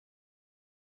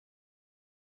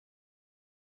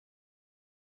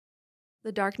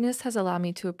The darkness has allowed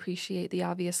me to appreciate the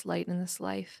obvious light in this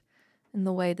life, and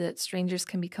the way that strangers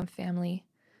can become family,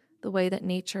 the way that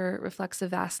nature reflects a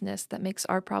vastness that makes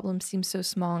our problems seem so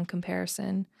small in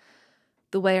comparison,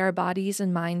 the way our bodies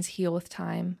and minds heal with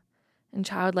time, and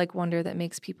childlike wonder that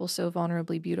makes people so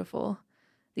vulnerably beautiful.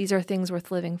 These are things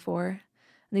worth living for,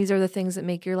 and these are the things that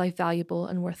make your life valuable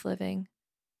and worth living.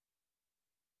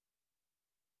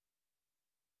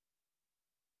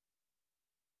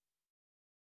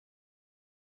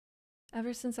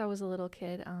 Ever since I was a little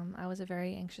kid, I was a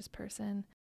very anxious person.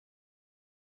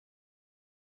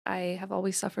 I have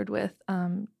always suffered with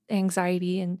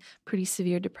anxiety and pretty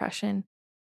severe depression.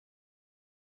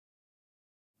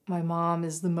 My mom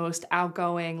is the most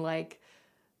outgoing, like,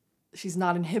 she's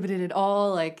not inhibited at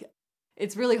all. Like,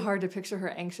 it's really hard to picture her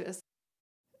anxious.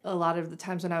 A lot of the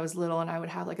times when I was little and I would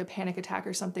have like a panic attack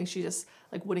or something, she just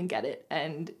like wouldn't get it.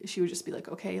 And she would just be like,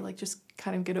 okay, like just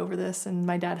kind of get over this. And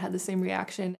my dad had the same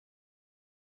reaction.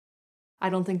 I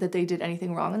don't think that they did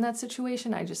anything wrong in that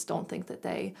situation. I just don't think that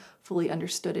they fully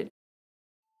understood it.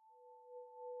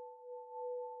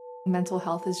 Mental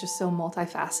health is just so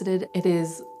multifaceted. It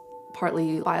is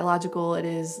partly biological, it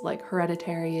is like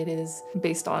hereditary, it is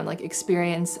based on like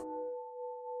experience.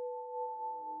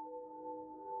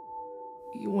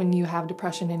 When you have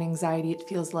depression and anxiety, it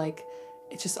feels like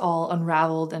it's just all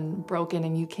unraveled and broken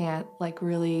and you can't like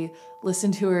really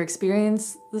listen to or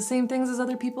experience the same things as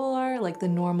other people are, like the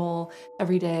normal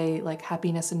everyday like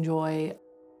happiness and joy.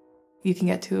 You can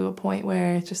get to a point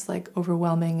where it's just like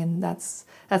overwhelming, and that's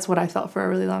what I felt for a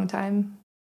really long time.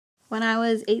 When I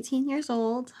was 18 years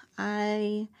old,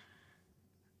 I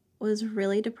was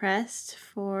really depressed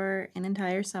for an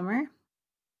entire summer.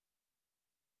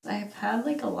 I've had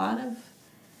like a lot of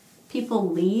people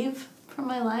leave from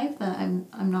my life that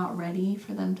I'm not ready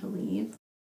for them to leave.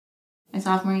 My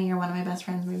sophomore year, one of my best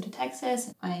friends moved to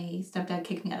Texas. My stepdad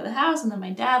kicked me out of the house, and then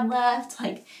my dad left.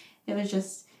 Like, it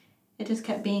just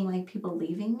kept being like people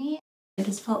leaving me. I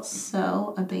just felt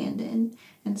so abandoned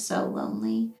and so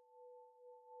lonely.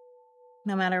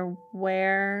 No matter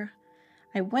where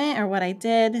I went or what I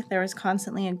did, there was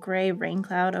constantly a gray rain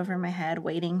cloud over my head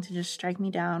waiting to just strike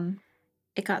me down.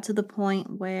 It got to the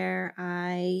point where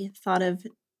I thought of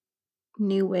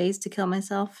new ways to kill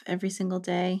myself every single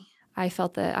day. I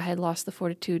felt that I had lost the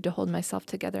fortitude to hold myself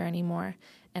together anymore,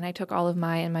 and I took all of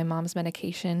my and my mom's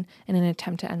medication in an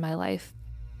attempt to end my life.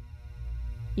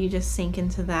 You just sink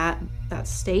into that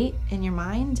state in your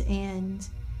mind, and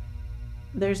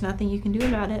there's nothing you can do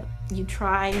about it. You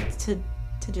try to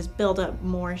just build up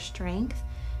more strength,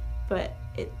 but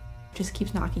it just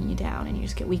keeps knocking you down, and you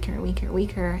just get weaker and weaker and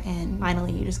weaker, and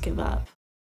finally you just give up.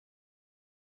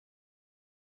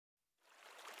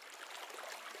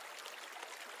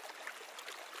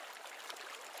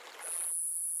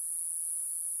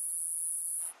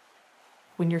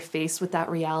 When you're faced with that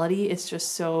reality, it's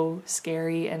just so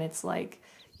scary, and it's like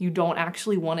you don't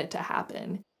actually want it to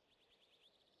happen.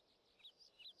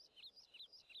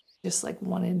 Just like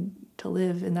wanted to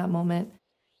live in that moment.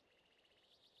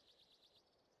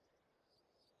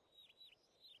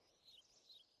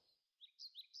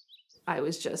 I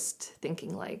was just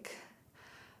thinking like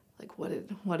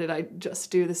what did I just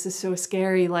do? This is so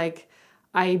scary. Like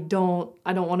I don't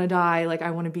want to die. Like I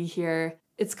want to be here.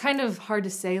 It's kind of hard to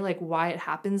say like why it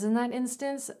happens in that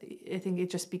instance. I think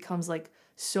it just becomes like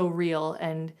so real,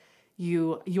 and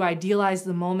you idealize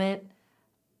the moment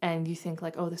and you think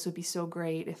like, oh, this would be so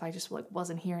great if I just like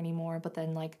wasn't here anymore. But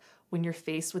then like when you're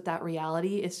faced with that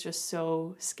reality, it's just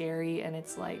so scary, and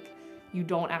it's like you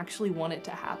don't actually want it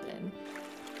to happen.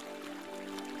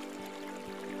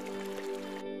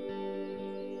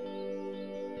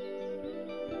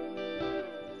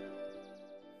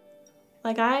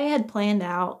 Like, I had planned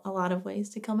out a lot of ways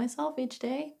to kill myself each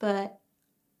day, but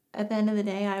at the end of the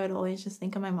day, I would always just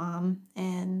think of my mom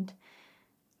and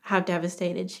how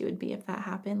devastated she would be if that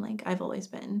happened. Like, I've always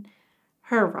been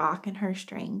her rock and her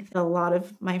strength. A lot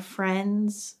of my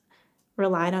friends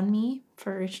relied on me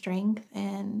for strength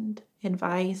and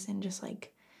advice, and just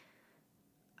like,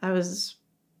 I was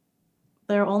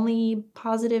their only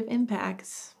positive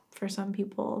impacts. For some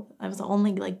people, I was the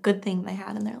only like good thing they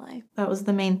had in their life. That was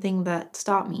the main thing that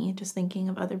stopped me, just thinking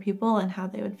of other people and how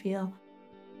they would feel.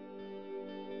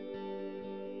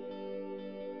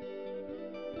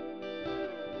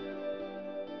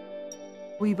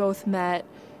 We both met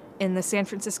in the San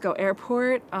Francisco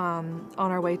airport on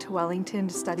our way to Wellington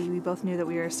to study. We both knew that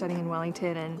we were studying in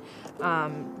Wellington,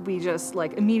 and we just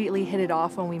like immediately hit it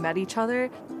off when we met each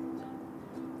other.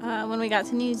 When we got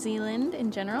to New Zealand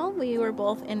in general, we were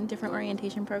both in different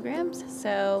orientation programs,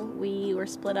 so we were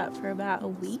split up for about a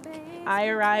week. I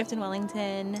arrived in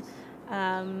Wellington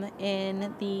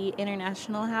in the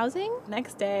international housing.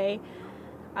 Next day,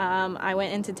 I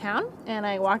went into town and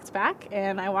I walked back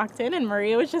and I walked in and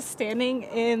Maria was just standing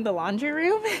in the laundry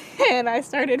room and I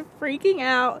started freaking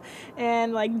out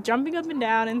and like jumping up and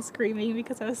down and screaming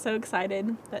because I was so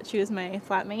excited that she was my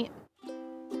flatmate.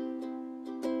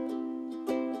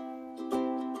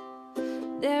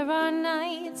 There are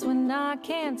nights when I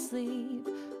can't sleep.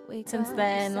 Since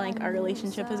then, like, our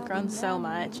relationship has grown so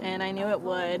much, and I knew it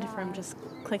would from just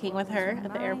clicking with her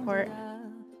at the airport.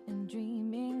 And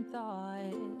dreaming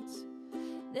thoughts.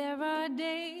 There are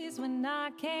days when I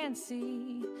can't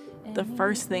see. The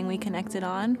first thing we connected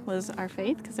on was our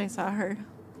faith, because I saw her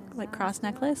like cross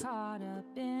necklace.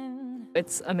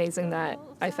 It's amazing that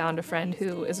I found a friend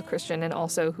who is a Christian and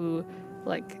also who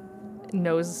like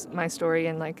knows my story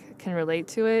and like can relate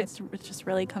to it. It's just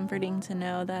really comforting to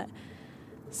know that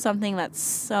something that's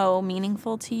so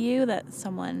meaningful to you, that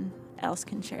someone else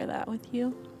can share that with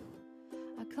you.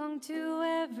 I clung to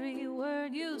every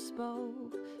word you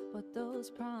spoke, but those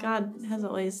promises. God has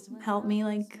always helped me.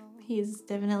 Like, he's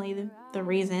definitely the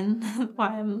reason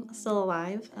why I'm still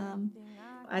alive.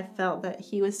 I felt that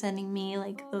he was sending me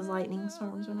like those lightning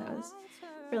storms when I was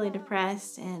really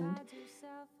depressed, and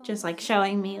just like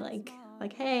showing me like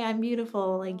hey, I'm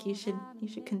beautiful, like you should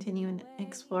continue and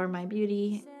explore my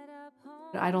beauty.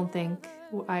 I don't think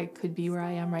I could be where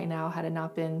I am right now had it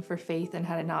not been for faith and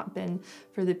had it not been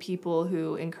for the people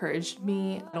who encouraged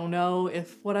me. I don't know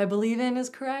if what I believe in is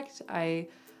correct. I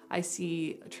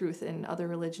see truth in other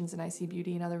religions and I see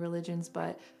beauty in other religions,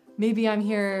 but maybe I'm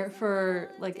here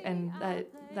for like, and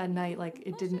that night, like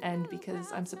it didn't end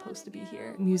because I'm supposed to be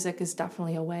here. Music is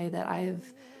definitely a way that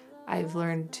I've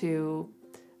learned to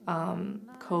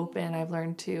cope, and I've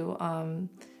learned to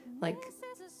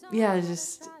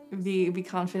just be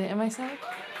confident in myself.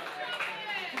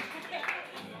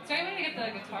 Sorry, I'm gonna get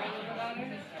the guitar a little louder.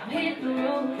 Hit the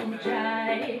road and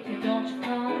drive, don't you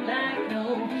come back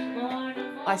no more.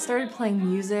 I started playing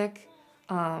music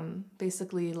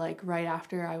basically like right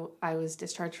after I was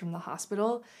discharged from the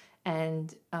hospital,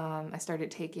 and I started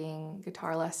taking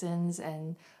guitar lessons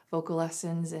and vocal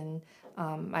lessons, and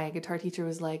my guitar teacher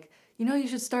was like, you know, you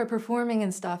should start performing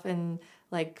and stuff and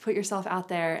like put yourself out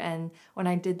there. And when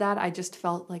I did that, I just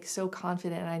felt like so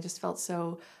confident, and I just felt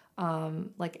so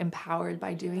like empowered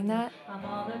by doing that. I'm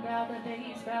all about the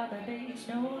bass, no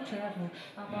trouble.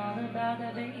 I'm all about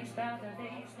the bass, no trouble.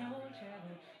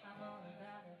 I'm all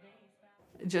about the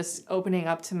bass. Just opening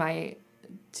up to my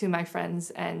friends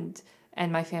and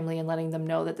my family and letting them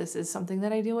know that this is something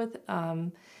that I deal with.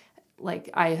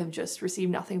 Like I have just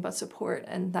received nothing but support,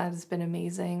 and that has been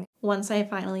amazing. Once I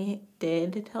finally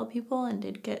did tell people and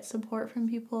did get support from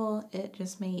people, it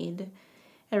just made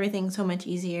everything so much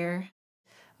easier.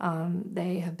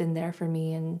 They have been there for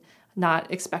me and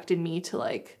not expected me to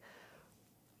like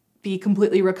be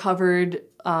completely recovered,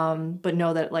 but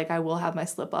know that like I will have my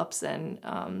slip ups,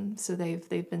 and so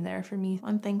they've been there for me.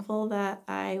 I'm thankful that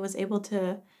I was able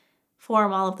to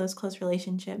form all of those close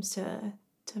relationships to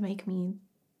make me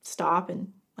stop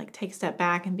and like take a step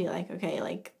back and be like, okay,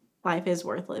 like life is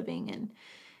worth living,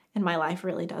 and my life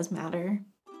really does matter.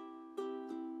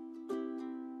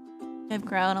 I've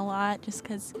grown a lot just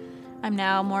because I'm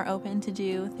now more open to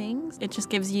do things. It just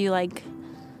gives you like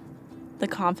the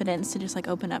confidence to just like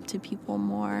open up to people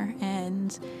more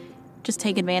and just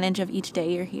take advantage of each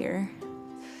day you're here.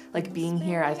 Like being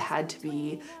here, I've had to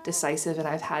be decisive and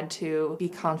I've had to be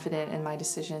confident in my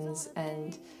decisions,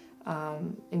 and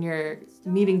you're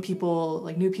meeting people,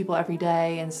 like new people every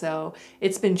day, and so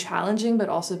it's been challenging but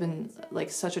also been like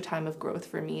such a time of growth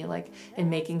for me, like in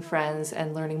making friends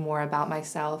and learning more about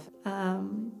myself.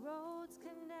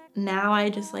 Now I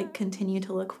just like continue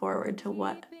to look forward to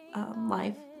what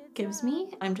life gives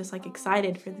me. I'm just like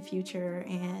excited for the future,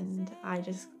 and I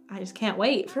just can't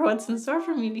wait for what's in store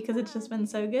for me because it's just been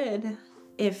so good.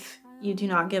 If you do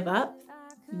not give up,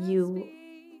 you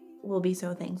will be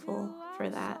so thankful for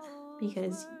that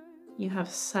because you have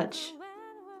such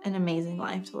an amazing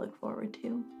life to look forward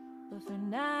to. But for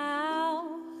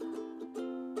now,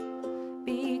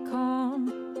 be calm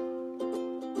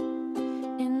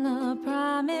in the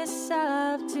promise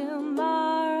of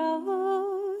tomorrow's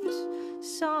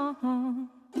song.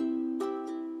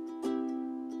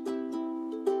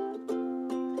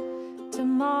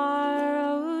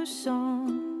 Tomorrow's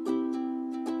song.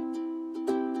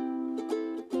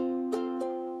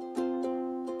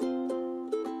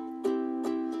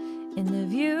 In the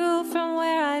view from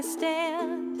where I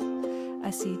stand, I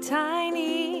see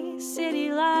tiny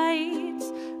city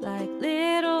lights like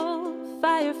little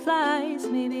fireflies.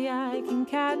 Maybe I can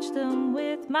catch them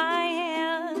with my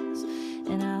hands,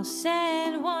 and I'll I'll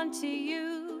send one to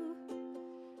you.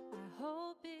 I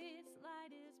hope it